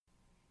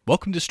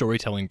Welcome to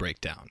Storytelling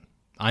Breakdown.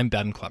 I'm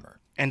Ben Clemmer.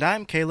 And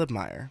I'm Caleb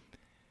Meyer.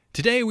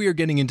 Today we are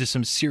getting into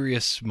some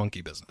serious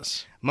monkey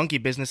business. Monkey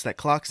business that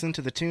clocks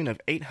into the tune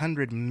of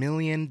 $800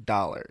 million.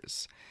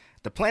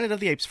 The Planet of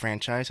the Apes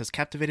franchise has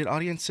captivated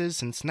audiences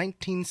since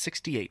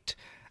 1968.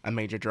 A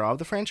major draw of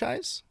the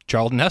franchise?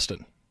 Charlton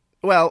Heston.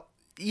 Well,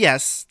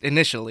 yes,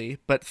 initially,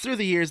 but through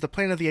the years, the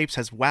Planet of the Apes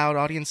has wowed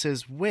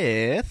audiences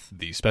with...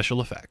 the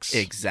special effects.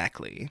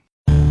 Exactly.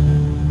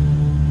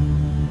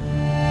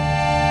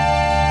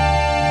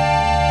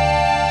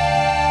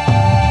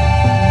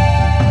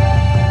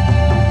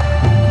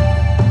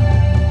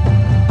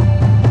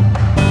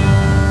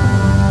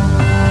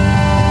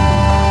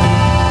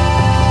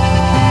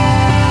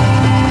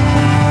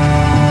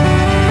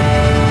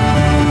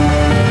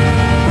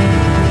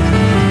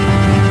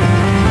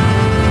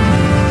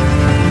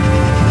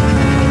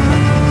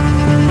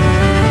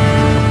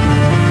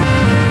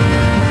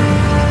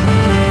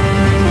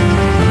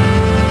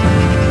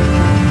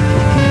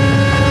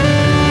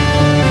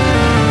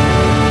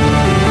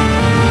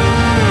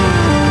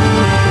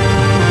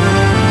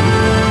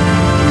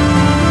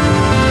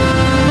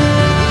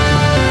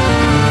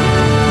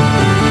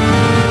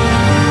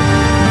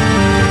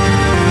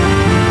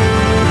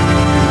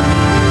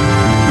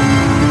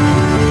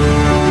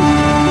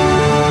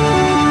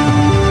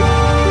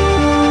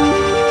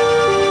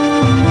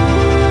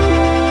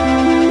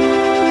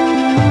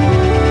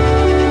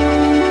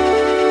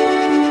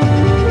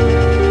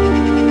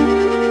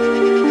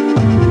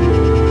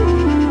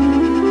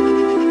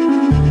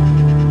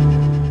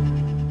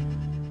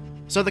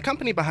 So the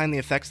company behind the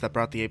effects that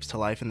brought the apes to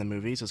life in the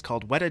movies is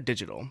called Weta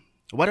Digital.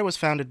 Weta was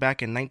founded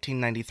back in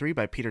 1993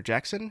 by Peter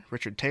Jackson,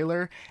 Richard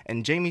Taylor,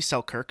 and Jamie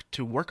Selkirk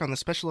to work on the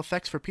special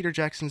effects for Peter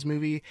Jackson's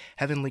movie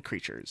Heavenly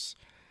Creatures.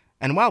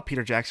 And while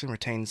Peter Jackson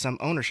retained some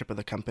ownership of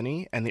the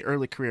company, and the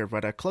early career of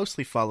Weta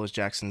closely follows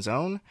Jackson's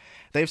own,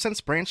 they have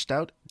since branched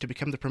out to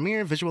become the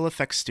premier visual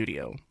effects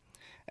studio.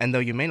 And though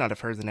you may not have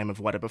heard the name of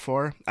Weta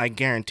before, I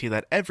guarantee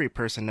that every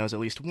person knows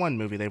at least one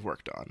movie they've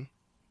worked on.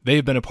 They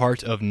have been a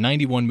part of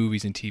 91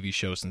 movies and TV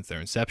shows since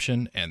their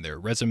inception, and their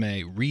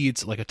resume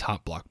reads like a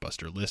top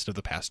blockbuster list of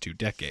the past 2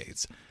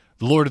 decades.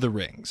 The Lord of the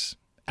Rings,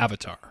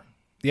 Avatar,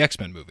 the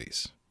X-Men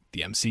movies,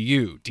 the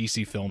MCU,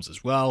 DC films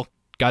as well,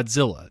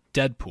 Godzilla,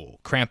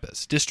 Deadpool,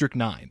 Krampus, District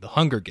 9, The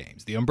Hunger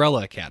Games, The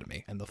Umbrella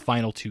Academy, and the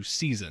final 2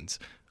 seasons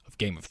of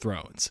Game of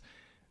Thrones.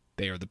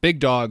 They are the big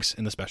dogs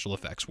in the special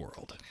effects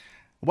world.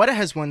 Weta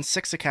has won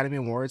 6 Academy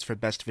Awards for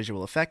Best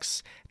Visual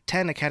Effects,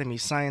 10 Academy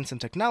Science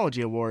and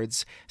Technology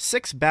Awards,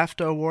 6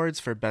 BAFTA Awards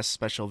for Best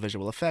Special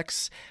Visual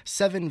Effects,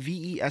 7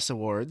 VES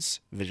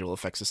Awards, Visual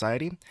Effects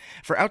Society,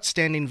 for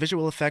Outstanding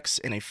Visual Effects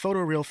in a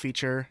Photoreal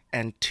Feature,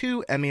 and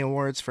 2 Emmy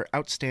Awards for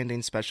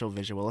Outstanding Special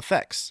Visual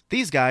Effects.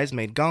 These guys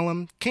made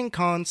Gollum, King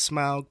Kong,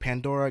 Smaug,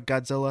 Pandora,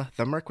 Godzilla,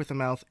 the Merc with a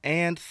Mouth,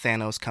 and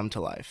Thanos come to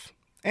life.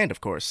 And,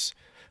 of course,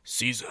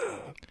 Caesar.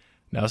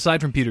 Now,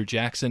 aside from Peter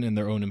Jackson and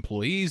their own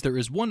employees, there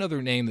is one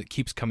other name that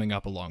keeps coming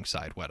up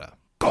alongside Weta.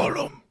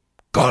 Gollum.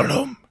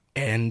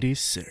 Andy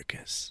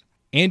Serkis.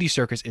 Andy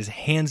Serkis is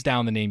hands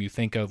down the name you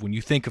think of when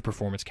you think of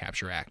performance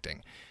capture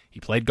acting. He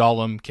played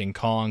Gollum, King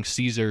Kong,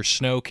 Caesar,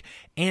 Snoke,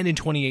 and in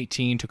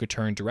 2018 took a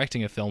turn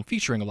directing a film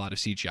featuring a lot of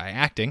CGI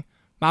acting,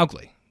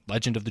 Mowgli,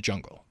 Legend of the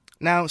Jungle.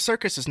 Now,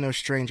 Serkis is no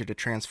stranger to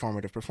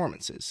transformative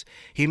performances.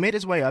 He made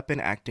his way up in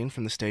acting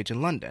from the stage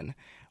in London,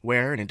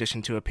 where, in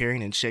addition to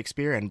appearing in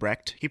Shakespeare and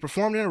Brecht, he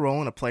performed in a role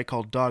in a play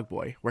called Dog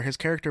Boy, where his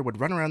character would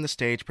run around the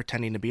stage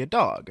pretending to be a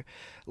dog.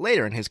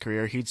 Later in his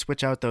career, he'd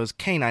switch out those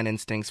canine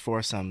instincts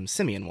for some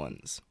simian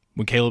ones.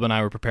 When Caleb and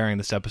I were preparing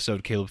this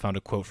episode, Caleb found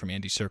a quote from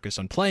Andy Serkis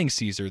on playing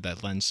Caesar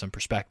that lends some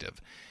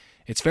perspective.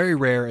 It's very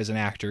rare as an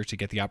actor to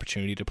get the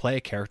opportunity to play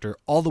a character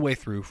all the way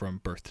through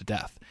from birth to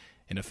death.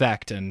 In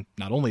effect, and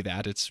not only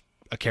that, it's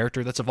a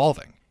character that's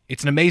evolving.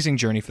 It's an amazing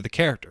journey for the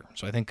character,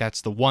 so I think that's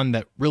the one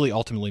that really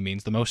ultimately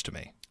means the most to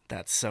me.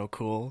 That's so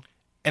cool.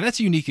 And that's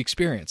a unique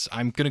experience.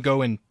 I'm going to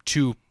go in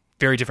 2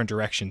 very different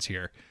directions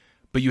here,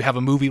 but you have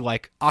a movie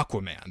like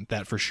Aquaman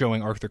that, for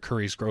showing Arthur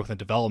Curry's growth and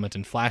development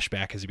in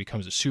flashback as he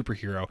becomes a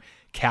superhero,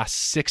 casts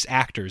 6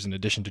 actors in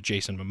addition to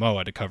Jason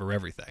Momoa to cover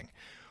everything.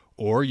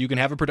 Or you can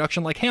have a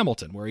production like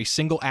Hamilton, where a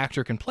single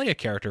actor can play a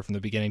character from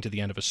the beginning to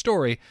the end of a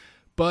story,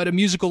 but a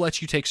musical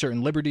lets you take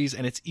certain liberties,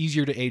 and it's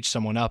easier to age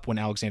someone up when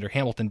Alexander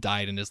Hamilton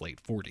died in his late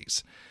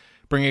 40s.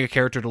 Bringing a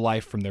character to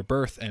life from their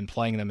birth and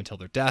playing them until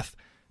their death,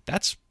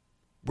 that's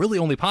really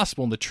only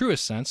possible in the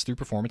truest sense through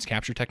performance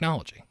capture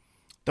technology.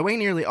 The way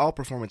nearly all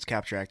performance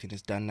capture acting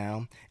is done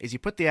now is you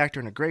put the actor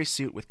in a gray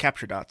suit with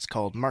capture dots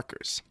called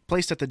markers,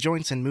 placed at the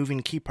joints and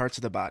moving key parts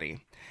of the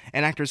body.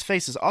 An actor's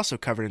face is also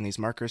covered in these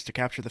markers to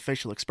capture the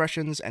facial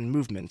expressions and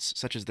movements,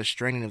 such as the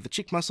straining of the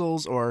cheek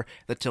muscles or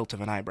the tilt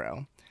of an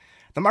eyebrow.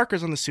 The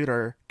markers on the suit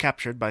are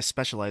captured by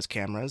specialized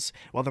cameras,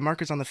 while the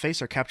markers on the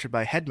face are captured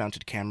by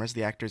head-mounted cameras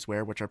the actors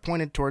wear, which are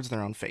pointed towards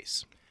their own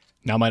face.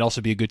 Now might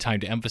also be a good time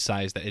to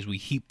emphasize that as we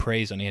heap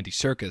praise on Andy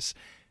Serkis,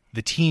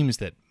 the teams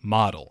that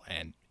model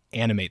and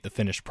animate the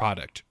finished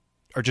product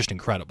are just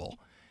incredible.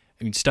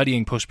 I mean,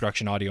 studying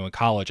post-production audio in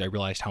college, I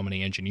realized how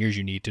many engineers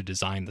you need to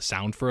design the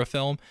sound for a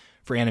film.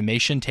 For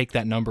animation, take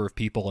that number of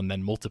people and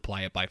then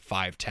multiply it by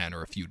 5, 10,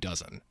 or a few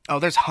dozen. Oh,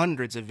 there's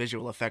hundreds of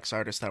visual effects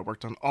artists that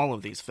worked on all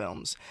of these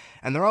films,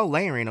 and they're all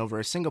layering over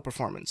a single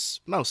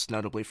performance, most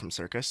notably from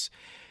Serkis.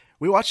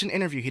 We watched an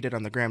interview he did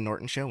on The Graham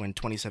Norton Show in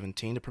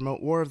 2017 to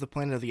promote War of the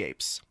Planet of the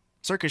Apes.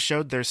 Serkis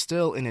showed there's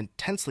still an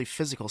intensely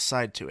physical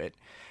side to it,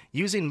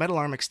 using metal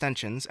arm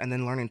extensions and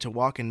then learning to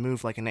walk and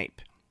move like an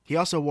ape. He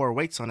also wore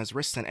weights on his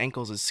wrists and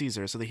ankles as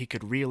Caesar so that he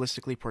could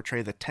realistically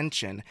portray the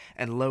tension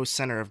and low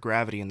center of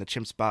gravity in the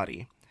chimp's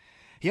body.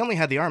 He only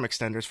had the arm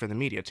extenders for the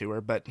media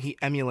tour, but he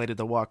emulated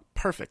the walk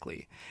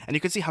perfectly, and you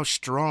could see how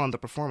strong the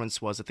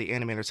performance was that the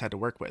animators had to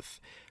work with.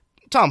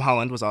 Tom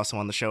Holland was also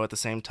on the show at the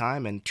same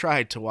time and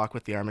tried to walk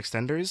with the arm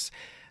extenders.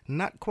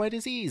 Not quite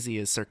as easy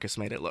as Serkis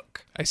made it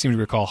look. I seem to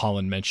recall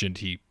Holland mentioned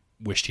he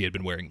wished he had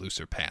been wearing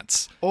looser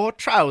pants. Or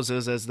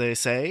trousers, as they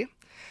say.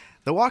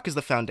 The walk is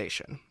the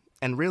foundation,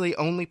 and really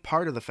only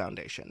part of the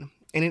foundation.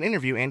 In an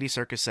interview, Andy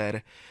Serkis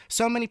said,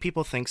 "So many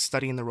people think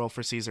studying the role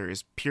for Caesar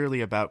is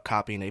purely about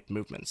copying ape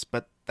movements,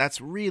 but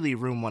that's really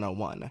Room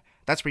 101.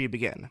 That's where you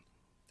begin.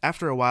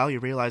 After a while, you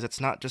realize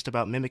it's not just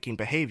about mimicking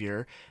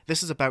behavior,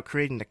 this is about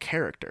creating a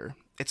character.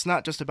 It's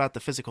not just about the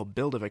physical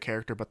build of a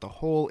character, but the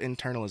whole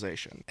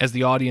internalization." As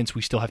the audience,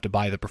 we still have to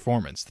buy the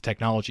performance. The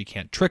technology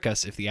can't trick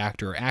us if the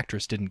actor or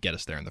actress didn't get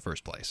us there in the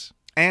first place.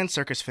 And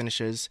Serkis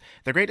finishes,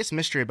 "The greatest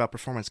mystery about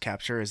performance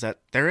capture is that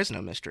there is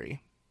no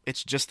mystery.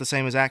 It's just the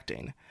same as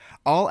acting.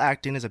 All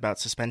acting is about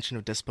suspension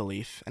of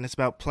disbelief, and it's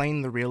about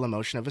playing the real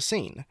emotion of a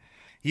scene.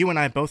 You and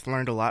I both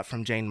learned a lot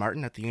from Jane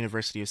Martin at the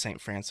University of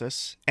St.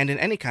 Francis, and in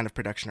any kind of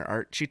production or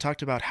art, she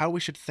talked about how we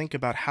should think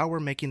about how we're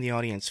making the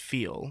audience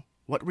feel.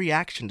 What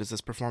reaction does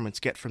this performance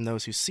get from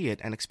those who see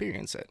it and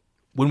experience it?"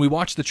 When we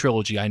watched the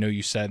trilogy, I know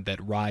you said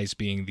that Rise,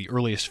 being the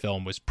earliest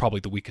film, was probably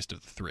the weakest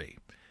of the three.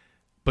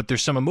 But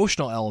there's some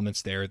emotional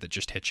elements there that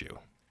just hit you.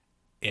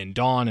 In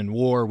Dawn and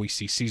War, we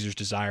see Caesar's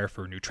desire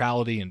for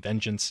neutrality and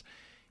vengeance.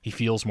 He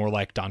feels more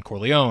like Don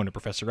Corleone or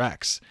Professor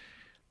X.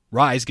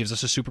 Rise gives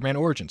us a Superman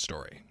origin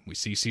story. We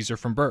see Caesar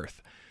from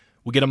birth.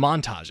 We get a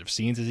montage of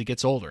scenes as he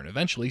gets older, and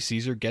eventually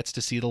Caesar gets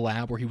to see the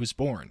lab where he was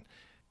born.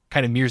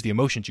 Kind of mirrors the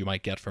emotions you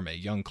might get from a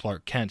young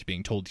Clark Kent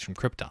being told he's from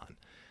Krypton.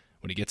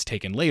 When he gets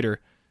taken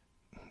later,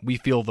 we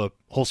feel the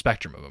whole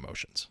spectrum of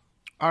emotions.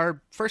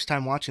 Our first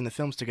time watching the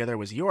films together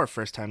was your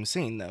first time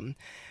seeing them.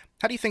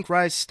 How do you think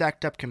Rise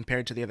stacked up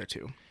compared to the other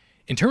two?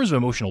 In terms of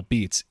emotional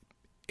beats,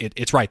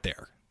 it's right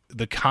there.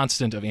 The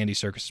constant of Andy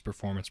Serkis'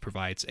 performance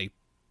provides a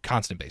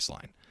constant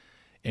baseline.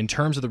 In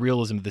terms of the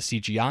realism of the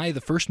CGI, the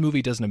first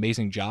movie does an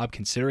amazing job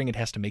considering it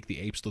has to make the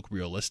apes look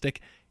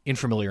realistic in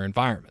familiar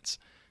environments.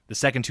 The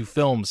second two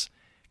films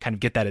kind of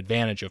get that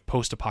advantage of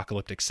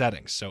post-apocalyptic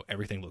settings, so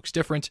everything looks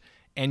different,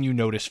 and you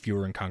notice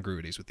fewer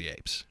incongruities with the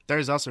apes.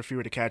 There's also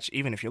fewer to catch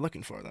even if you're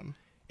looking for them.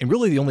 And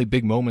really the only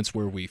big moments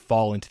where we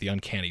fall into the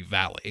uncanny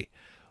valley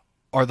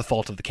are the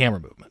fault of the camera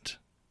movement,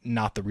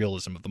 not the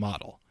realism of the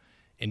model.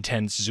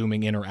 Intense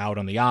zooming in or out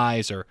on the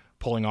eyes or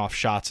pulling off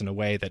shots in a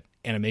way that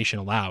animation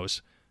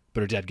allows,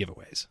 but are dead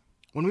giveaways.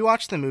 When we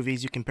watched the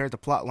movies, you compared the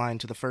plotline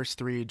to the first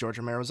three George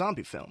Romero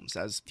zombie films,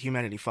 as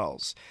Humanity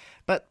Falls.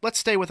 But let's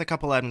stay with a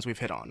couple items we've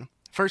hit on.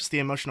 First, the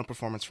emotional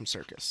performance from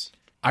Serkis.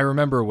 I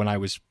remember when I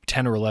was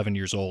 10 or 11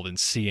 years old and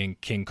seeing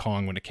King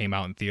Kong when it came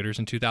out in theaters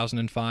in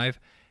 2005,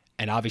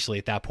 and obviously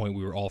at that point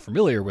we were all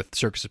familiar with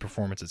Serkis'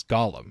 performance as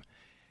Gollum.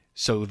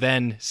 So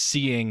then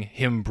seeing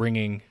him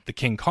bringing the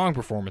King Kong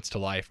performance to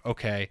life,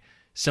 okay,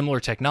 similar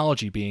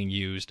technology being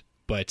used,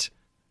 but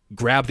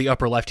grab the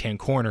upper left-hand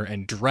corner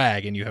and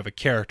drag, and you have a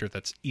character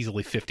that's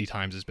easily 50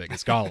 times as big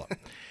as Gollum.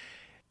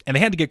 And they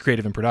had to get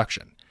creative in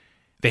production.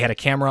 They had a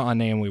camera on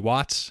Naomi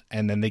Watts,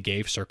 and then they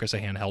gave Serkis a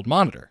handheld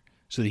monitor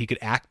so that he could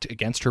act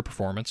against her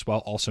performance while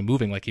also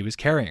moving like he was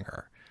carrying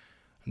her.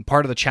 And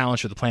part of the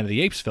challenge for the Planet of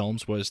the Apes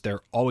films was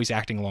they're always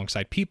acting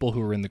alongside people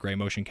who were in the gray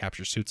motion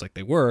capture suits like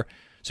they were,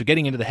 so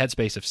getting into the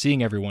headspace of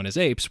seeing everyone as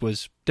apes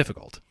was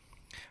difficult.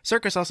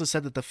 Serkis also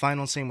said that the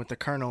final scene with the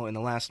Colonel in the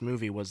last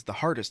movie was the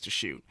hardest to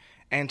shoot,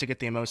 and to get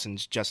the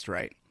emotions just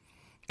right.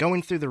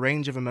 Going through the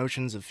range of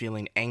emotions of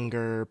feeling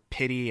anger,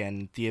 pity,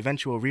 and the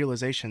eventual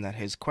realization that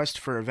his quest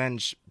for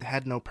revenge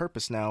had no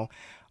purpose now,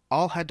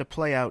 all had to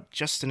play out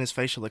just in his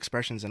facial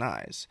expressions and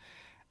eyes.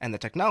 And the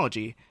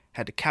technology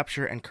had to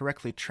capture and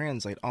correctly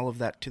translate all of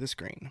that to the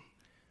screen.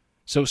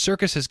 So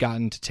Serkis has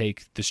gotten to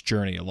take this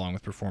journey along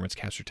with performance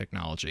capture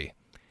technology.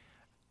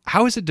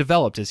 How has it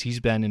developed as he's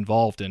been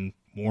involved in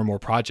more and more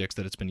projects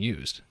that it's been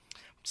used?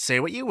 Say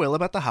what you will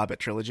about the Hobbit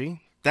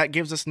trilogy, that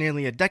gives us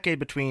nearly a decade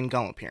between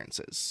Gollum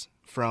appearances.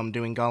 From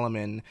doing Gollum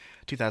in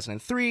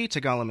 2003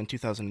 to Gollum in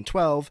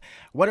 2012,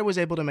 Weta was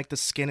able to make the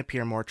skin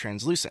appear more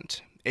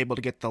translucent, able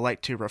to get the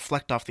light to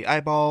reflect off the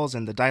eyeballs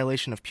and the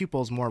dilation of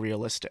pupils more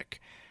realistic.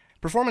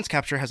 Performance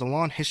capture has a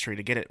long history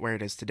to get it where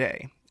it is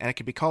today, and it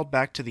can be called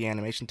back to the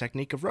animation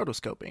technique of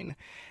rotoscoping,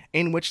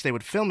 in which they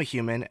would film a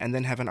human and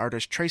then have an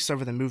artist trace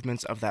over the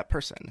movements of that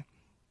person.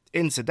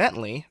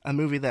 Incidentally, a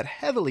movie that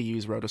heavily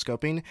used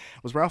rotoscoping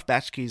was Ralph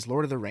Bakshi's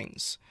Lord of the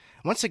Rings.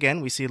 Once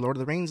again, we see Lord of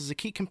the Rings as a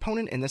key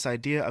component in this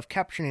idea of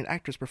capturing an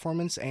actor's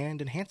performance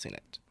and enhancing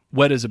it.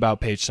 Weta's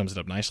About page sums it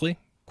up nicely.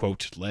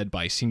 Quote, led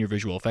by Senior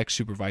Visual Effects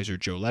Supervisor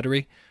Joe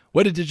Lettery,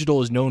 Weta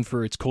Digital is known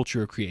for its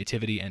culture of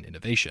creativity and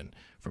innovation.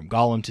 From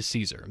Gollum to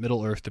Caesar,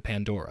 Middle-earth to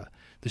Pandora,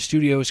 the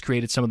studio has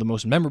created some of the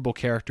most memorable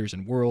characters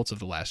and worlds of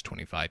the last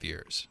 25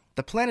 years.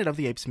 The Planet of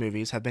the Apes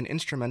movies have been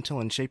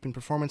instrumental in shaping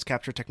performance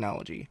capture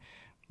technology.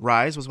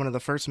 Rise was one of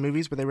the first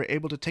movies where they were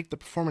able to take the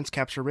performance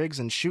capture rigs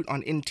and shoot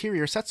on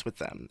interior sets with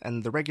them,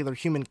 and the regular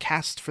human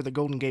cast for the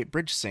Golden Gate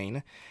Bridge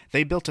scene.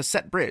 They built a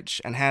set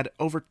bridge and had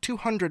over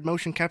 200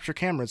 motion capture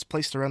cameras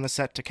placed around the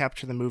set to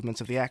capture the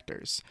movements of the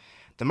actors.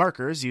 The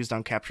markers used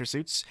on capture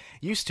suits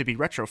used to be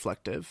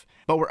retroflective,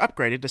 but were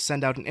upgraded to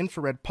send out an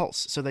infrared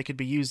pulse so they could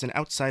be used in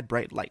outside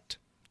bright light.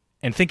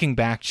 And thinking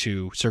back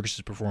to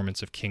Circus's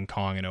performance of King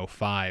Kong in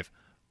 '05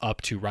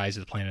 up to Rise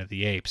of the Planet of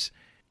the Apes,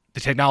 the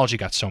technology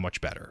got so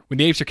much better. When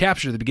the apes are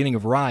captured at the beginning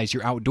of Rise,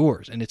 you're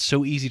outdoors, and it's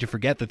so easy to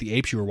forget that the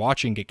apes you were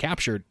watching get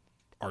captured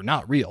are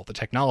not real. The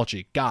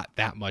technology got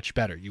that much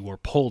better. You were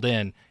pulled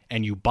in,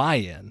 and you buy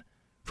in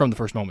from the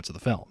first moments of the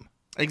film.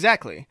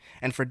 Exactly.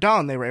 And for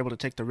Dawn, they were able to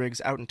take the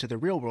rigs out into the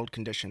real-world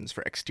conditions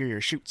for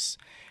exterior shoots.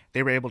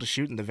 They were able to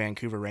shoot in the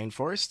Vancouver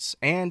rainforests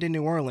and in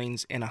New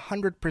Orleans in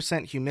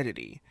 100%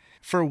 humidity.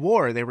 For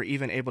War, they were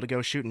even able to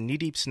go shoot in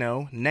knee-deep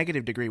snow,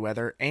 negative-degree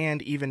weather,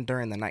 and even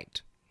during the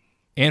night.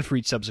 And for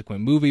each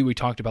subsequent movie, we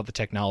talked about the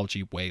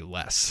technology way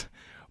less.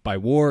 By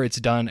War, it's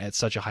done at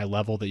such a high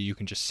level that you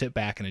can just sit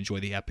back and enjoy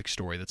the epic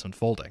story that's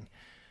unfolding.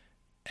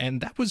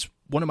 And that was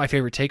one of my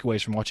favorite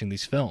takeaways from watching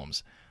these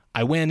films.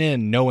 I went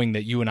in knowing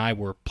that you and I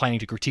were planning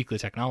to critique the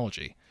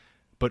technology,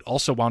 but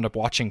also wound up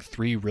watching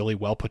 3 really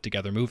well put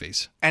together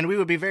movies. And we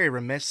would be very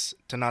remiss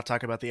to not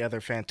talk about the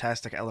other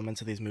fantastic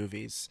elements of these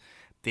movies.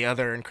 The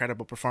other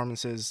incredible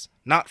performances,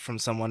 not from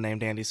someone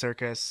named Andy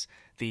Serkis,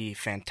 the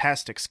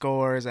fantastic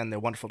scores, and the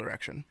wonderful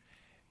direction.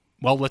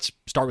 Well, let's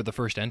start with the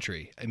first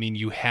entry. I mean,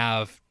 you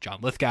have John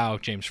Lithgow,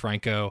 James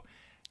Franco,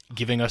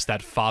 giving us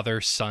that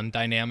father-son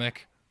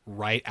dynamic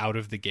right out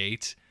of the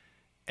gate.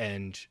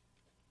 And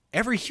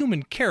every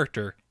human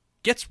character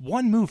gets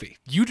one movie.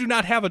 You do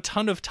not have a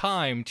ton of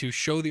time to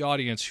show the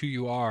audience who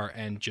you are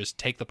and just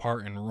take the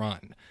part and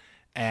run.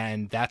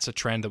 And that's a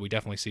trend that we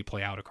definitely see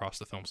play out across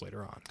the films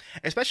later on.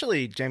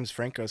 Especially James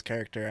Franco's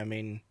character. I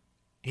mean,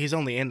 he's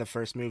only in the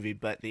first movie,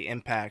 but the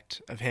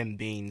impact of him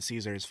being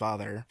Caesar's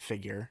father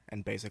figure,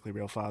 and basically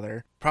real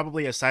father,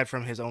 probably aside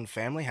from his own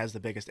family, has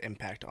the biggest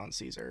impact on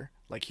Caesar.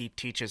 Like, he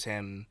teaches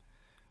him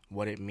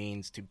what it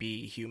means to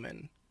be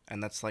human.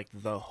 And that's like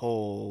the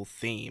whole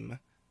theme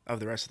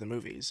of the rest of the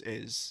movies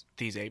is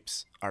these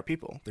apes are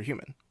people. They're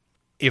human.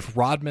 If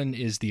Rodman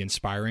is the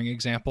inspiring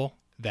example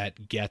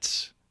that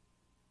gets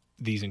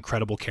these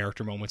incredible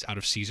character moments out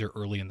of Caesar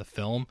early in the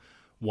film,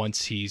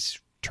 once he's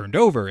turned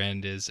over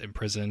and is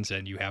imprisoned,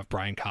 and you have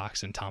Brian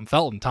Cox and Tom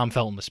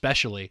Felton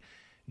especially,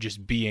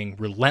 just being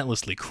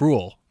relentlessly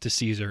cruel to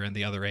Caesar and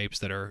the other apes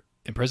that are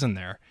imprisoned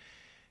there.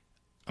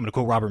 I'm going to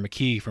quote Robert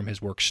McKee from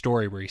his work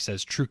Story, where he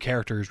says, true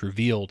character is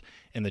revealed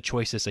in the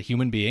choices a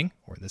human being,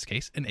 or in this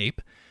case, an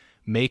ape,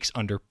 makes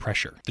under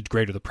pressure. The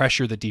greater the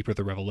pressure, the deeper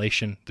the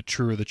revelation, the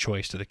truer the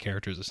choice to the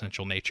character's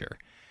essential nature.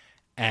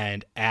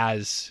 And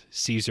as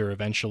Caesar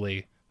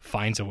eventually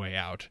finds a way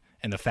out,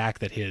 and the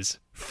fact that his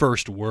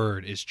first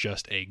word is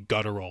just a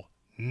guttural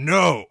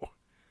no,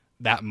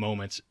 that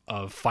moment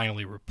of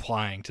finally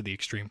replying to the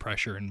extreme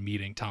pressure and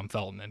meeting Tom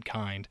Felton and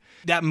kind,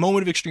 that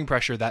moment of extreme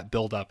pressure, that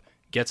build-up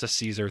gets us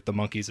Caesar, the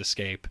monkeys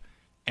escape,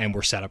 and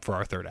we're set up for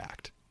our third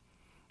act.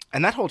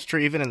 And that holds true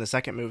even in the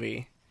second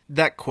movie.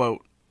 That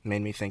quote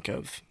made me think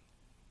of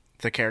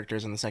the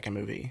characters in the second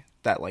movie,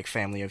 that like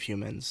family of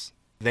humans.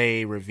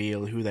 They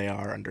reveal who they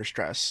are under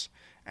stress,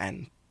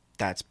 and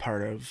that's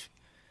part of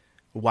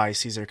why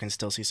Caesar can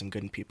still see some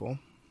good in people.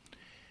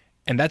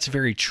 And that's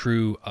very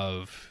true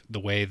of the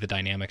way the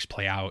dynamics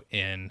play out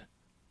in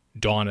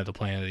Dawn of the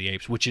Planet of the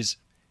Apes, which is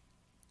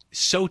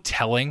so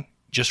telling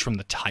just from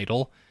the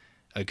title,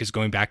 because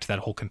going back to that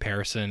whole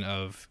comparison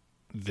of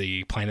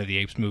the Planet of the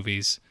Apes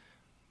movies,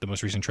 the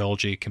most recent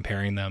trilogy,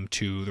 comparing them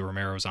to the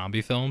Romero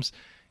zombie films,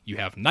 you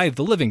have Night of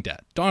the Living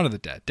Dead, Dawn of the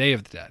Dead, Day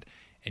of the Dead,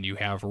 and you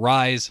have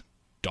Rise,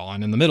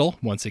 Dawn in the middle,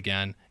 once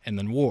again, and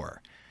then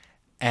War.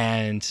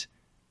 And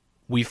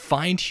we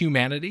find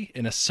humanity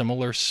in a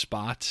similar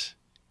spot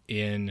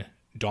in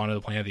Dawn of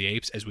the Planet of the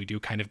Apes as we do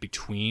kind of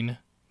between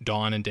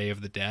Dawn and Day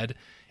of the Dead,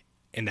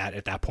 in that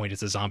at that point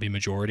it's a zombie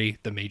majority.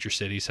 The major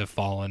cities have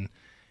fallen,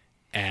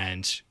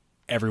 and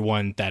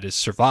everyone that has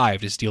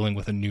survived is dealing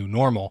with a new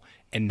normal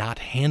and not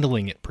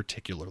handling it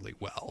particularly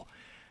well.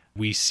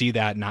 We see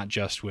that not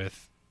just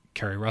with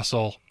Kerry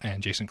Russell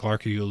and Jason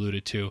Clarke, who you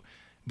alluded to,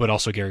 but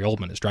also Gary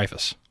Oldman as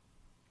Dreyfus.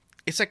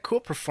 It's a cool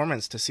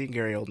performance to see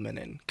Gary Oldman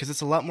in, because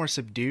it's a lot more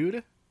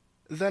subdued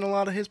than a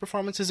lot of his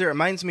performances. It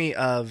reminds me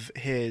of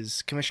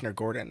his Commissioner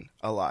Gordon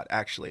a lot,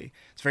 actually.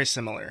 It's very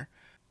similar.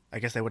 I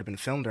guess they would have been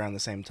filmed around the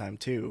same time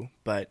too,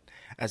 but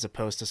as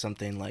opposed to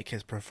something like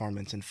his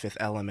performance in Fifth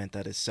Element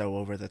that is so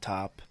over the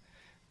top,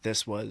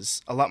 this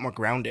was a lot more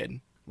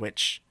grounded,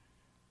 which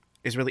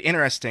is really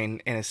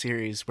interesting in a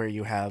series where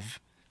you have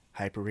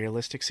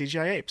hyper-realistic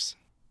CGI apes.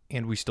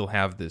 And we still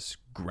have this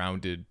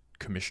grounded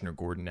Commissioner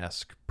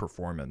Gordon-esque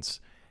performance,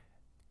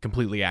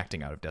 completely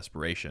acting out of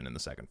desperation in the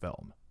second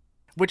film.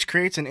 Which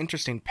creates an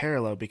interesting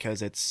parallel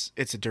because it's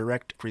a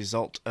direct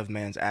result of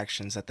man's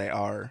actions that they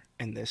are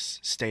in this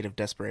state of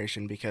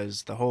desperation,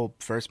 because the whole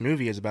first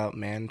movie is about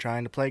man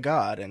trying to play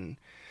God and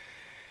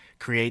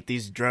create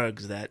these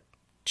drugs that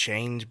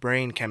change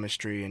brain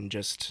chemistry and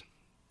just,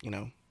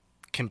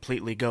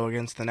 completely go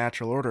against the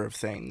natural order of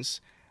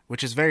things,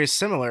 which is very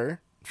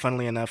similar,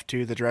 funnily enough,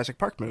 to the Jurassic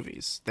Park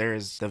movies. There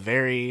is the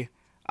very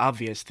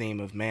obvious theme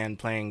of man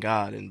playing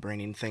God and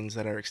bringing things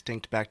that are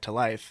extinct back to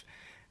life,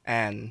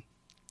 and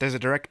there's a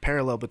direct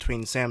parallel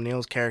between Sam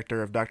Neill's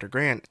character of Dr.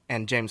 Grant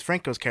and James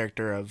Franco's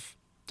character of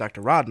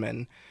Dr.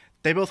 Rodman.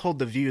 They both hold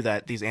the view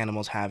that these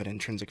animals have an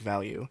intrinsic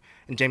value,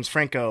 and James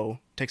Franco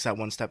takes that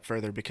one step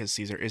further because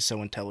Caesar is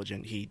so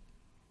intelligent, he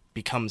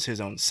becomes his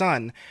own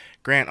son.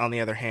 Grant, on the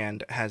other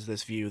hand, has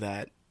this view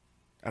that,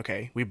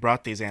 okay, we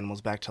brought these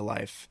animals back to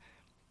life.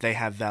 They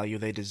have value.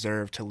 They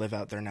deserve to live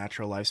out their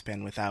natural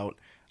lifespan without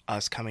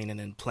us coming in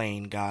and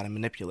playing God and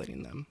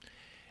manipulating them.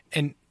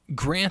 And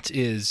Grant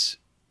is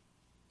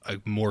a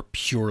more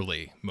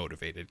purely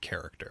motivated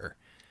character.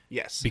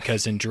 Yes.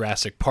 Because in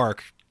Jurassic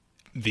Park,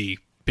 the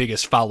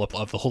biggest follow-up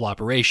of the whole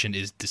operation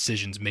is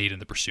decisions made in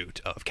the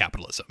pursuit of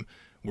capitalism.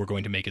 We're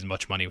going to make as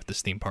much money with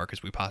this theme park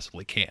as we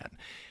possibly can.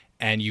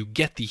 And you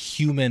get the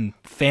human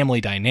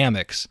family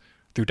dynamics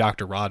through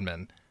Dr.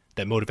 Rodman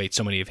that motivate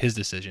so many of his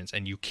decisions,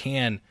 and you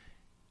can,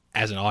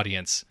 as an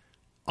audience,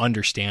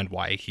 understand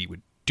why he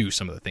would do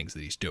some of the things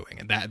that he's doing.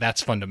 And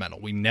that's fundamental.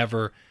 We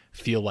never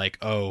feel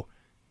like,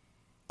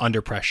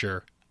 under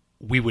pressure,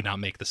 we would not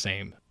make the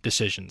same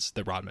decisions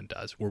that Rodman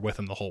does. We're with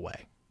him the whole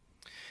way.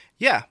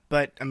 Yeah,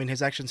 but,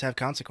 his actions have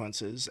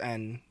consequences,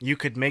 and you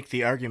could make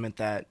the argument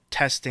that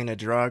testing a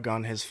drug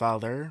on his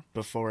father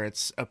before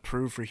it's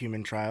approved for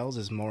human trials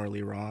is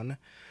morally wrong,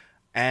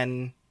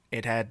 and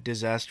it had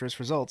disastrous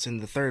results. In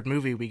the third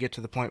movie, we get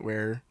to the point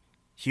where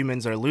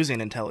humans are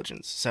losing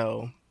intelligence,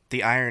 so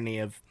the irony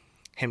of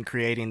him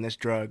creating this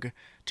drug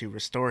to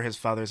restore his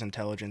father's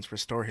intelligence,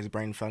 restore his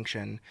brain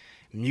function,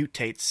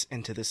 mutates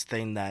into this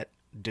thing that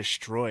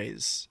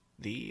destroys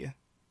the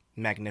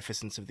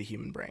magnificence of the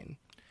human brain.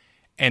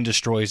 And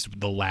destroys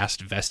the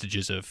last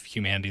vestiges of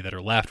humanity that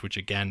are left, which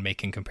again,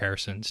 making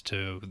comparisons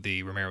to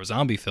the Romero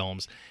zombie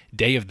films,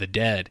 Day of the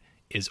Dead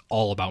is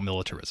all about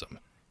militarism.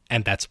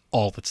 And that's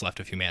all that's left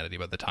of humanity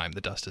by the time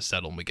the dust has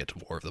settled and we get to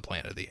War of the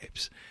Planet of the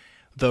Apes.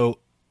 Though,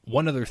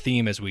 one other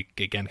theme as we,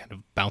 again, kind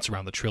of bounce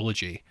around the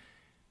trilogy,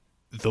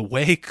 the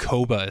way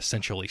Koba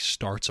essentially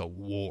starts a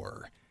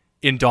war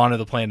in Dawn of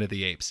the Planet of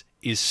the Apes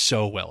is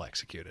so well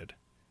executed.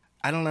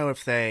 I don't know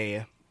if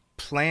they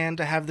plan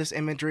to have this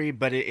imagery,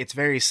 but it's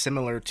very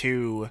similar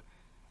to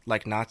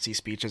like Nazi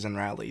speeches and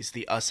rallies,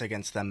 the us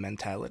against them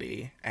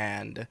mentality,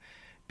 and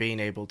being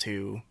able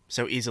to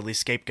so easily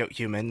scapegoat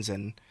humans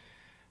and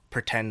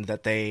pretend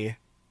that they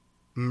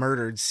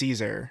murdered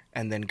Caesar,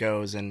 and then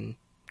goes and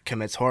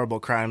commits horrible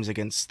crimes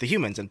against the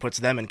humans and puts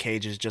them in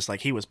cages just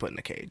like he was put in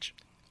a cage.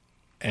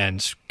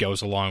 And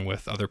goes along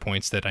with other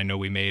points that I know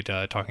we made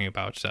talking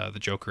about the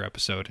Joker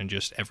episode and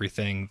just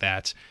everything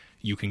that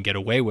you can get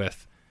away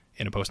with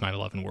in a post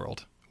 9/11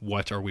 world.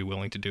 What are we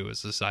willing to do as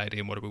a society,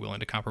 and what are we willing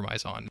to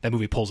compromise on? That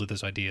movie pulls at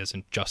those ideas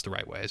in just the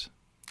right ways.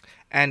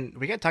 And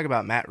we got to talk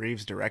about Matt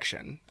Reeves'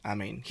 direction.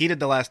 He did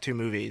the last two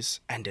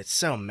movies, and it's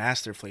so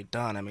masterfully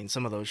done.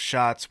 Some of those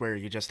shots where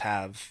you just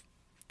have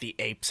the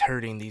apes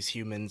hurting these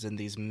humans in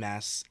these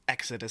mass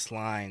exodus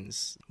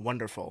lines.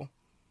 Wonderful.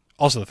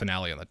 Also the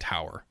finale on the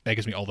tower. That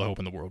gives me all the hope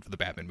in the world for the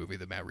Batman movie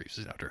that Matt Reeves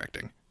is now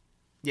directing.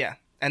 Yeah,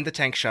 and the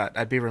tank shot.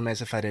 I'd be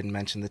remiss if I didn't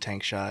mention the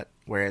tank shot,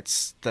 where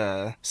it's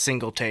the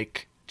single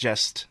take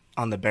just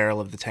on the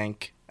barrel of the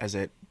tank as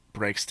it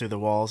breaks through the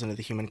walls into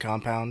the human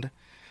compound.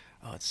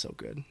 Oh, it's so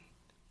good.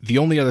 The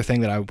only other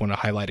thing that I want to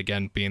highlight,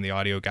 again, being the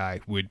audio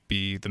guy, would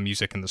be the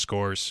music and the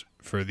scores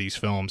for these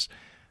films.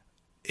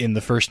 In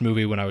the first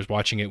movie, when I was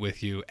watching it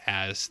with you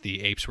as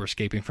the apes were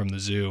escaping from the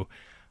zoo,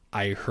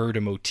 I heard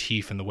a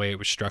motif in the way it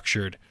was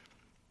structured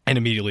and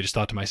immediately just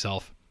thought to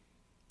myself,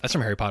 that's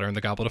from Harry Potter and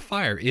the Goblet of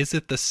Fire. Is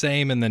it the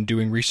same? And then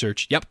doing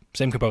research, yep,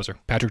 same composer,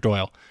 Patrick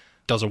Doyle.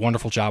 Does a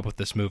wonderful job with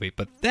this movie.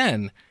 But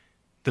then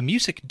the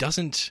music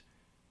doesn't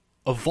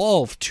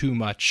evolve too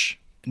much,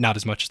 not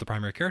as much as the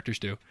primary characters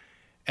do,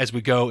 as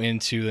we go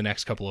into the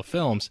next couple of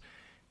films.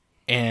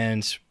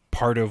 And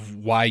part of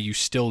why you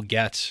still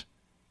get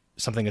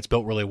something that's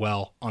built really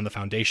well on the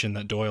foundation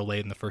that Doyle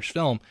laid in the first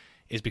film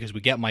is because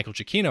we get Michael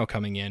Giacchino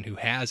coming in, who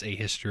has a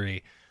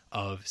history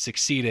of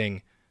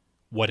succeeding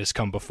what has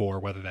come before,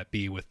 whether that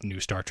be with new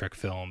Star Trek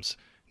films,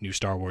 new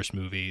Star Wars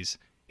movies.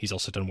 He's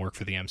also done work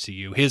for the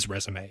MCU. His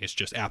resume is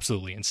just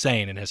absolutely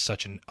insane and has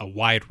such a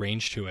wide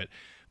range to it.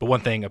 But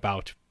one thing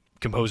about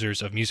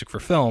composers of music for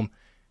film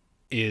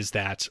is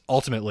that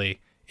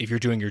ultimately if you're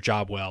doing your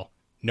job well,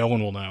 no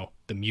one will know.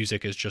 The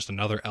music is just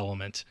another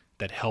element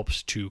that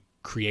helps to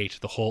create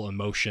the whole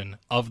emotion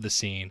of the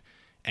scene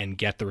and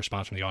get the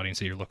response from the audience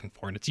that you're looking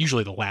for. And it's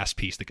usually the last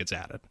piece that gets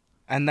added.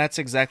 And that's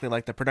exactly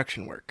like the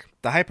production work.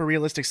 The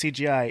hyper-realistic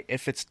CGI,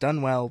 if it's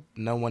done well,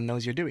 no one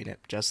knows you're doing it,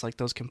 just like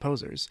those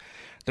composers.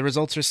 The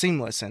results are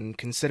seamless, and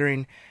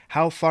considering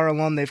how far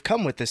along they've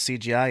come with this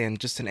CGI in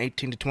just an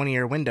 18 to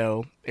 20-year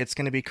window, it's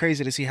going to be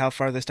crazy to see how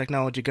far this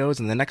technology goes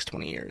in the next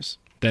 20 years.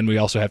 Then we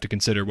also have to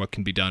consider what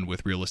can be done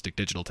with realistic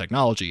digital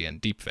technology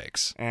and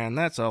deepfakes. And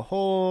that's a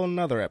whole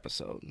nother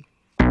episode.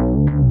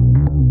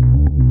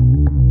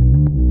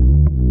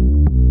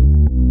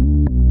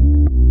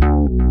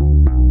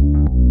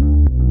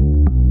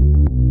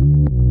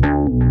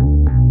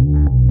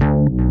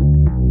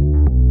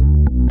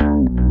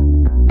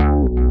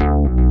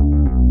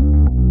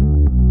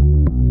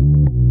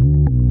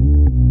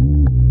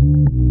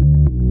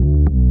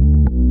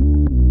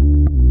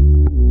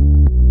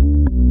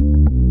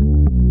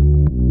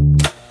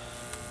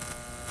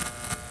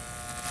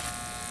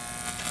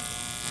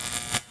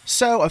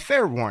 So, a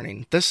fair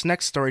warning, this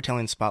next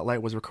storytelling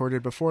spotlight was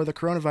recorded before the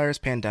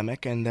coronavirus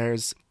pandemic, and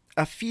there's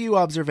a few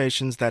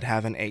observations that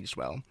haven't aged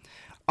well.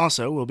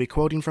 Also, we'll be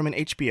quoting from an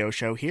HBO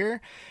show here.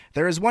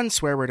 There is one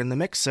swear word in the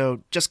mix,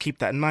 so just keep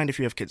that in mind if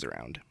you have kids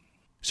around.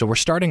 So we're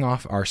starting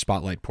off our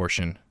spotlight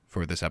portion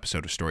for this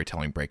episode of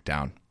Storytelling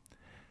Breakdown.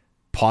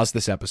 Pause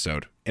this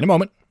episode in a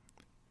moment,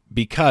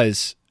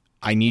 because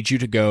I need you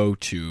to go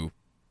to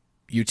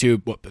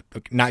YouTube, well,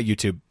 not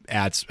YouTube,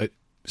 ads,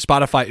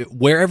 Spotify,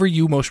 wherever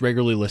you most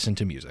regularly listen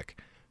to music.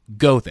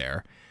 Go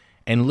there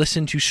and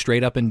listen to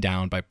Straight Up and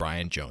Down by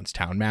Brian Jones'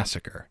 Town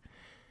Massacre.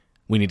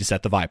 We need to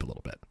set the vibe a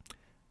little bit.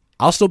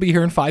 I'll still be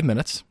here in 5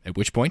 minutes, at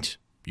which point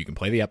you can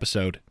play the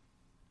episode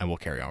and we'll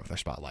carry on with our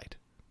spotlight.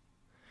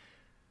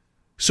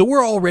 So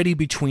we're already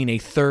between a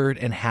third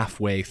and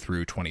halfway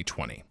through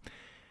 2020.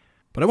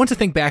 But I want to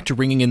think back to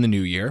ringing in the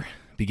new year,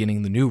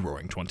 beginning the new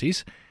Roaring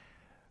Twenties.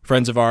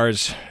 Friends of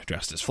ours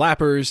dressed as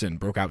flappers and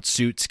broke out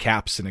suits,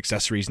 caps, and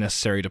accessories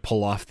necessary to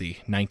pull off the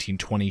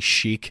 1920s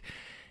chic.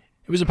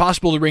 It was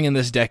impossible to ring in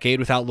this decade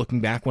without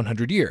looking back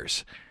 100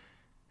 years.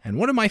 And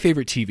one of my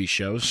favorite TV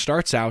shows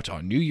starts out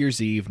on New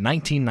Year's Eve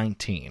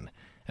 1919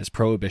 as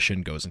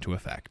Prohibition goes into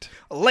effect.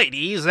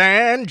 Ladies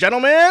and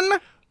gentlemen,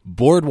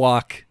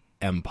 Boardwalk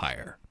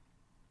Empire.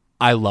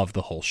 I love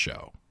the whole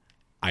show.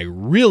 I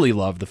really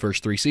loved the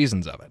first 3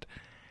 seasons of it.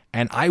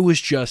 And I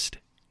was just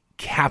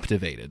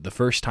captivated the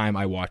first time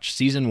I watched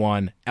season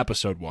 1,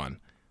 episode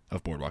 1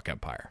 of Boardwalk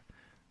Empire.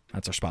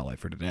 That's our spotlight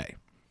for today.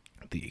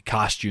 The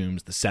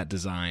costumes, the set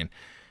design,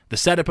 the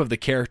setup of the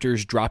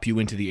characters drop you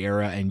into the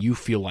era and you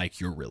feel like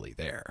you're really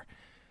there.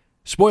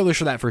 Spoilers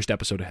for that first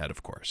episode ahead,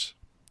 of course.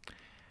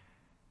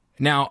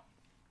 Now,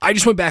 I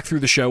just went back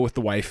through the show with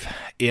the wife,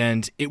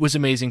 and it was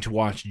amazing to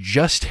watch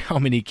just how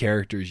many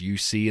characters you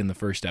see in the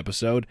first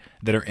episode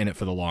that are in it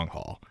for the long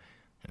haul.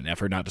 In an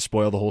effort not to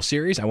spoil the whole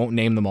series, I won't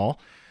name them all,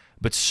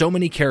 but so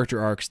many character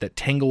arcs that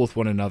tangle with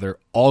one another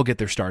all get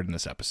their start in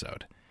this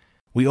episode.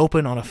 We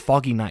open on a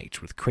foggy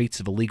night with crates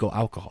of illegal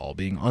alcohol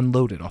being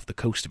unloaded off the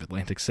coast of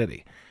Atlantic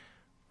City.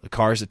 The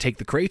cars that take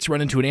the crates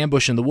run into an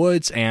ambush in the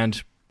woods,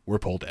 and we're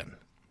pulled in.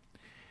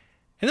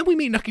 And then we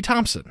meet Nucky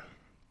Thompson,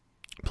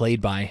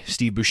 played by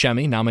Steve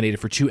Buscemi, nominated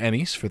for 2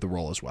 Emmys for the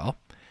role as well.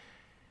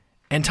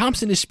 And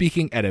Thompson is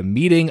speaking at a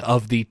meeting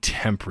of the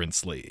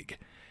Temperance League.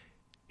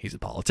 He's a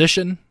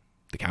politician,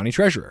 the county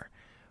treasurer,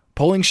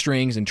 pulling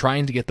strings and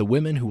trying to get the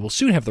women who will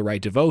soon have the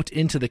right to vote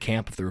into the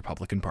camp of the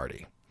Republican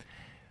Party.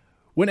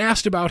 When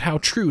asked about how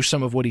true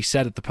some of what he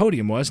said at the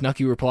podium was,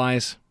 Nucky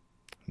replies,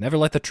 "Never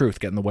let the truth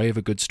get in the way of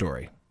a good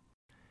story."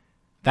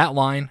 That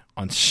line,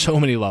 on so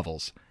many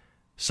levels,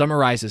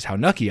 summarizes how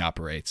Nucky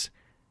operates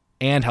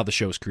and how the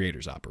show's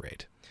creators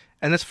operate.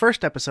 And this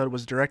first episode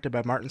was directed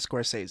by Martin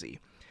Scorsese.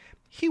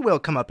 He will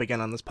come up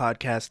again on this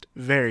podcast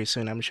very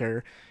soon, I'm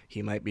sure.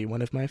 He might be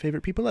one of my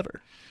favorite people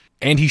ever.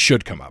 And he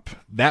should come up.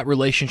 That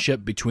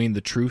relationship between the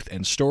truth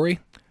and story,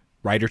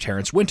 writer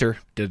Terrence Winter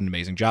did an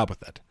amazing job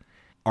with it.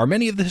 Are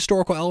many of the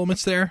historical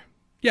elements there?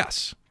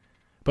 Yes.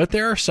 But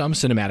there are some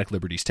cinematic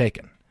liberties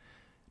taken.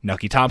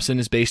 Nucky Thompson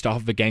is based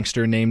off of a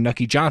gangster named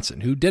Nucky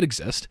Johnson, who did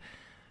exist,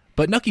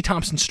 but Nucky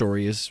Thompson's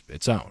story is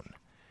its own.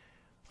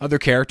 Other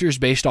characters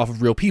based off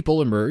of real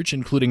people emerge,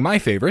 including my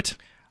favorite,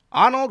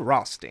 Arnold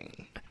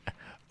Rothstein.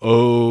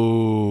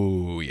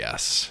 Oh,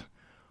 yes.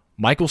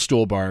 Michael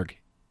Stuhlbarg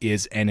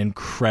is an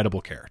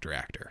incredible character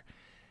actor,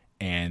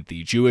 and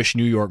the Jewish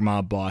New York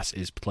mob boss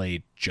is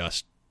played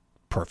just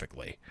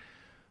perfectly.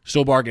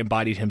 Stuhlbarg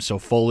embodied him so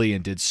fully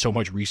and did so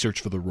much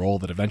research for the role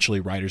that eventually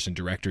writers and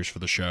directors for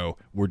the show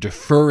were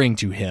deferring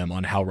to him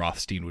on how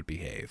Rothstein would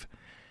behave.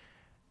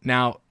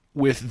 Now,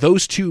 with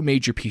those 2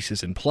 major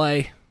pieces in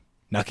play,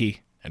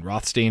 Nucky and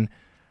Rothstein,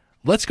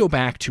 let's go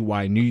back to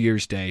why New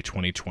Year's Day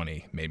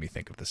 2020 made me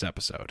think of this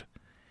episode.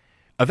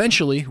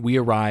 Eventually, we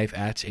arrive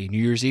at a New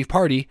Year's Eve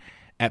party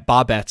at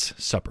Bobette's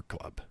Supper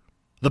Club.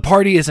 The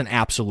party is an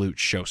absolute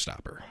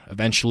showstopper.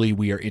 Eventually,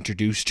 we are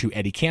introduced to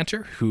Eddie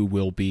Cantor, who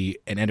will be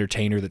an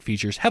entertainer that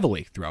features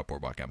heavily throughout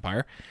Boardwalk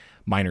Empire,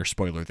 minor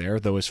spoiler there,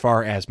 though as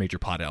far as major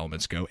plot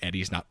elements go,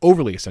 Eddie's not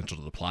overly essential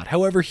to the plot.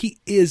 However, he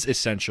is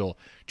essential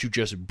to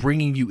just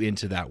bringing you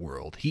into that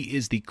world. He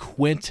is the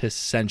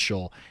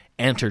quintessential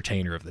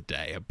entertainer of the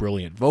day, a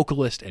brilliant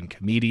vocalist and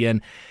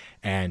comedian,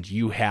 and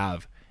you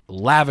have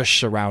lavish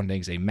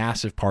surroundings, a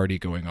massive party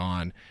going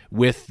on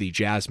with the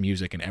jazz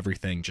music and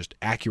everything just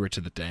accurate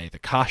to the day. The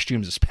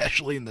costumes,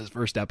 especially in this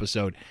first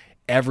episode,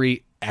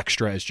 every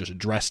extra is just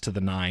dressed to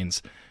the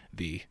nines,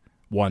 the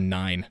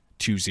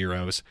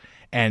 1920s,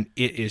 and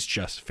it is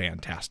just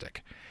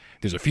fantastic.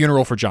 There's a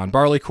funeral for John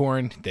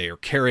Barleycorn. They are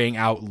carrying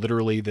out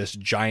literally this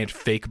giant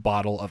fake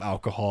bottle of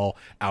alcohol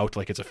out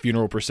like it's a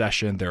funeral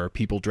procession. There are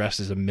people dressed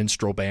as a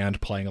minstrel band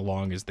playing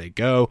along as they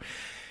go.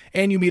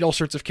 And you meet all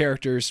sorts of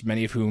characters,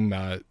 many of whom,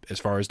 as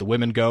far as the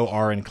women go,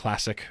 are in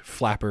classic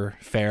flapper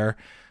fare.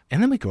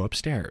 And then we go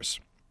upstairs.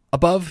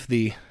 Above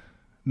the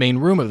main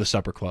room of the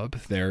supper club,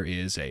 there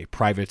is a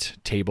private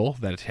table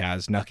that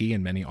has Nucky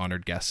and many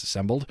honored guests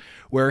assembled,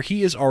 where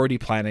he is already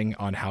planning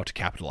on how to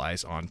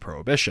capitalize on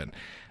Prohibition.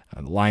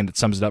 The line that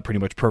sums it up pretty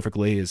much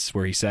perfectly is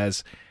where he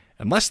says,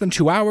 "In less than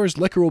 2 hours,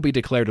 liquor will be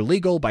declared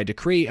illegal by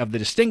decree of the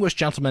distinguished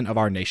gentlemen of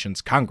our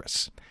nation's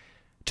Congress.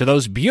 To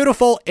those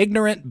beautiful,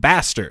 ignorant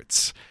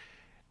bastards."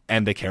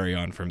 And they carry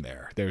on from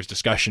there. There's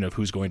discussion of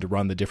who's going to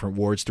run the different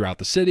wards throughout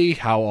the city,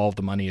 how all of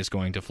the money is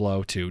going to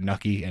flow to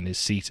Nucky and his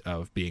seat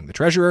of being the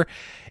treasurer,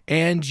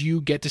 and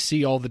you get to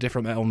see all the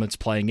different elements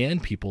playing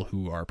in, people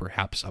who are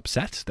perhaps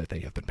upset that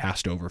they have been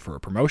passed over for a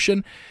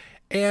promotion,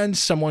 and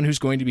someone who's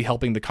going to be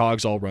helping the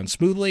cogs all run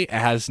smoothly,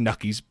 as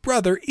Nucky's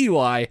brother,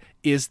 Eli,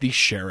 is the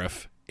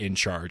sheriff in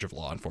charge of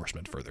law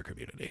enforcement for their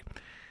community.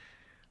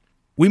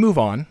 We move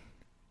on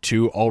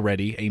to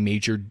already a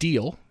major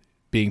deal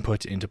being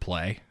put into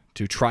play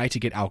to try to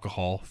get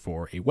alcohol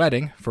for a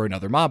wedding for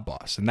another mob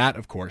boss. And that,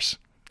 of course,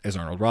 is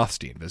Arnold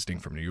Rothstein visiting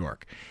from New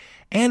York.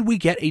 And we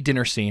get a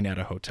dinner scene at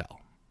a hotel.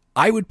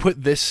 I would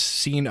put this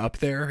scene up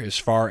there as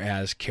far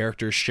as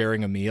characters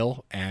sharing a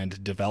meal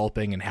and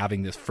developing and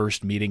having this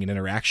first meeting and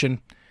interaction.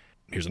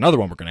 Here's another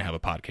one we're going to have a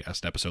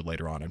podcast episode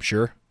later on, I'm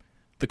sure.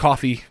 The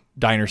coffee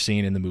diner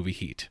scene in the movie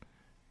Heat.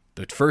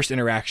 The first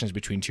interactions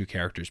between two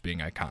characters being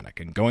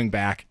iconic. And going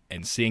back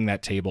and seeing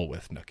that table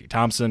with Nucky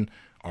Thompson,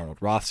 Arnold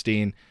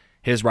Rothstein,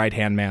 his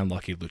right-hand man,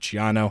 Lucky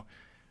Luciano,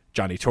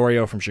 Johnny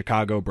Torrio from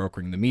Chicago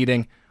brokering the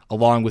meeting,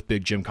 along with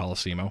Big Jim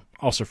Colosimo,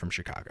 also from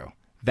Chicago.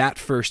 That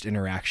first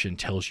interaction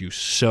tells you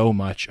so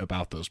much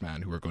about those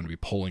men who are going to be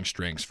pulling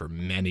strings for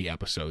many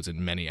episodes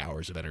and many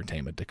hours of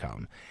entertainment to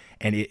come.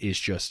 And it is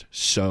just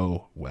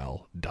so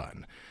well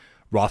done.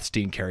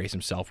 Rothstein carries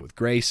himself with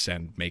grace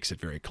and makes it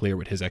very clear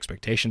what his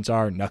expectations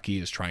are. Nucky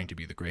is trying to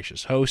be the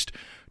gracious host.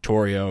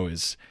 Torrio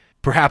is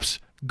perhaps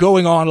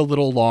going on a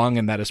little long,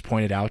 and that is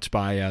pointed out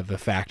by the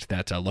fact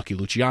that Lucky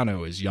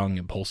Luciano is young,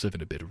 impulsive,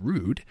 and a bit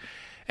rude.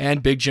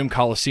 And Big Jim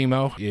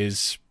Colosimo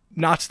is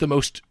not the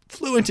most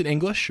fluent in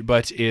English,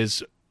 but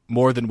is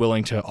more than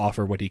willing to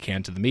offer what he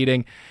can to the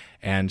meeting,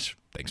 and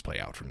things play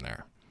out from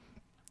there.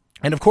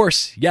 And of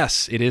course,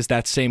 yes, it is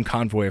that same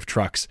convoy of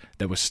trucks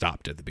that was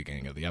stopped at the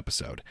beginning of the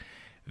episode.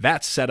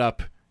 That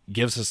setup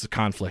gives us the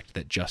conflict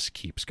that just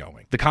keeps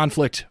going. The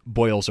conflict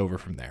boils over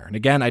from there. And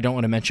again, I don't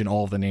want to mention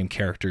all of the named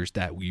characters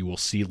that we will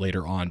see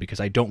later on because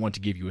I don't want to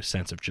give you a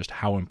sense of just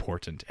how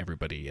important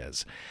everybody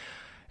is.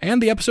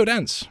 And the episode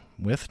ends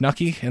with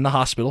Nucky in the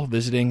hospital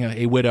visiting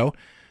a widow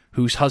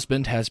whose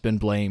husband has been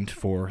blamed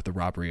for the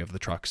robbery of the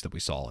trucks that we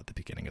saw at the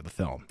beginning of the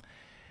film.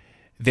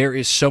 There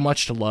is so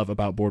much to love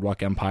about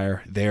Boardwalk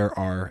Empire. There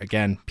are,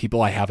 again,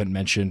 people I haven't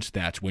mentioned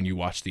that when you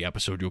watch the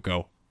episode, you'll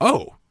go,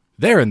 oh,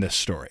 they're in this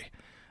story.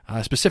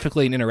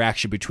 Specifically an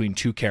interaction between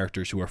two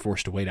characters who are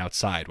forced to wait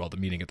outside while the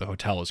meeting at the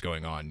hotel is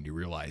going on, and you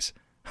realize,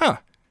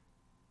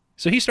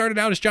 so he started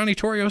out as Johnny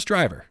Torrio's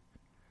driver.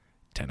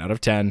 10 out of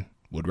 10,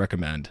 would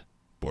recommend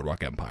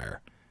Boardwalk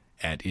Empire,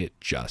 and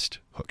it just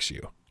hooks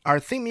you. Our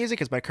theme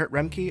music is by Kurt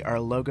Remke, our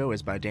logo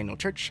is by Daniel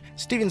Church,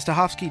 Steven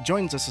Stahovsky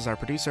joins us as our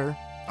producer,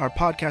 our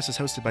podcast is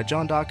hosted by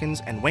John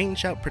Dawkins and Wayne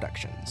Shout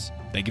Productions.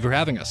 Thank you for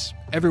having us.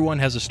 Everyone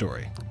has a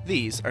story.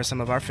 These are some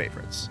of our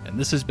favorites. And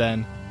this has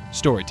been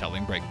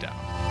Storytelling Breakdown.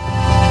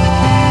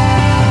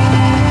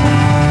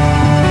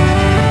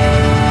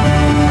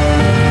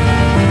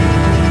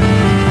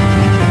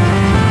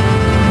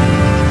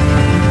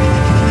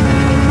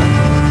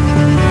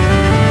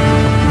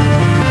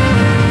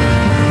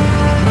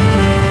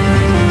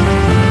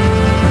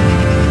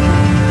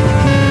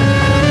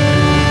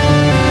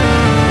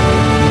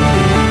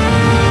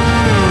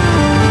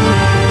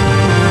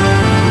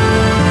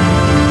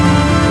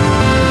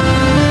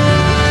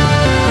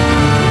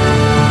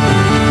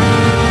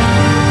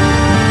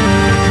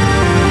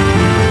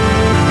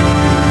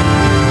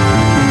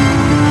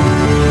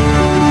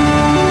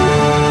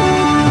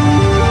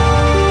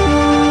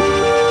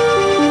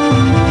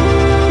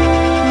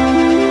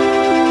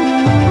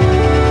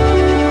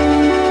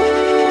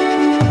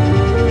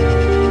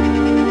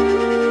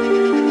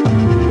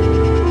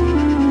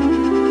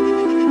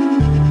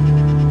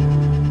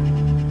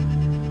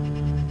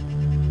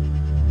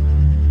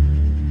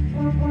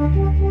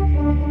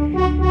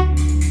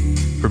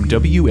 From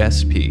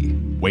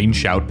WSP, Wayne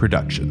Shout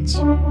Productions.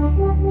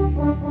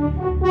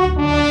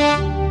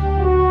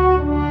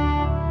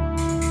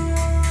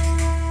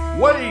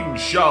 Wayne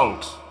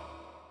Shout!